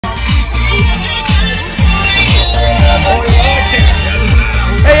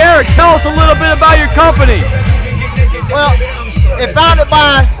Eric, tell us a little bit about your company. Well, it founded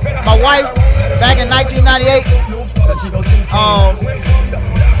by my wife back in 1998.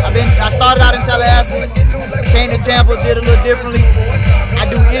 I started out in Tallahassee, came to Tampa, did a little differently. I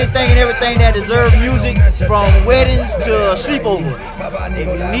do anything and everything that deserves music, from weddings to sleepover. If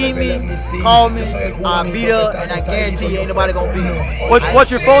you need me, call me, I'll be there, and I guarantee you ain't nobody gonna beat me. What's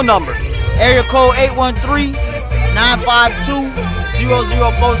your phone number? Area code 813-952-0040.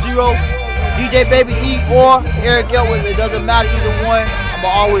 DJ Baby E or Eric Elwood, it doesn't matter, either one. I'm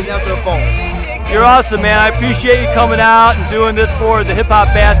gonna always answer the phone. You're awesome, man. I appreciate you coming out and doing this for the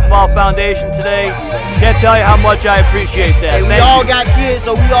Hiphop Basketball Foundation today. Can't tell you how much I appreciate that. Hey, we all got kids,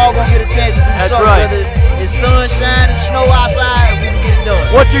 so we all gonna get a chance to do something. Right. Whether it's sunshine and snow outside, we can get it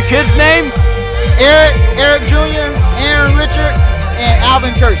done. What's your kid's name? Eric Jr., Aaron Richard, and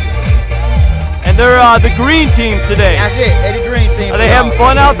Alvin Kersey. And they're the green team today. That's it. They're the green team. Are they having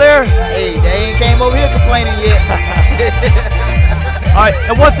fun out there? Hey, they ain't came over here complaining yet. All right,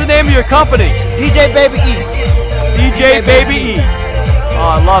 and what's the name of your company? DJ Baby E. DJ Baby E.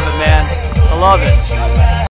 Oh, I love it, man. I love it.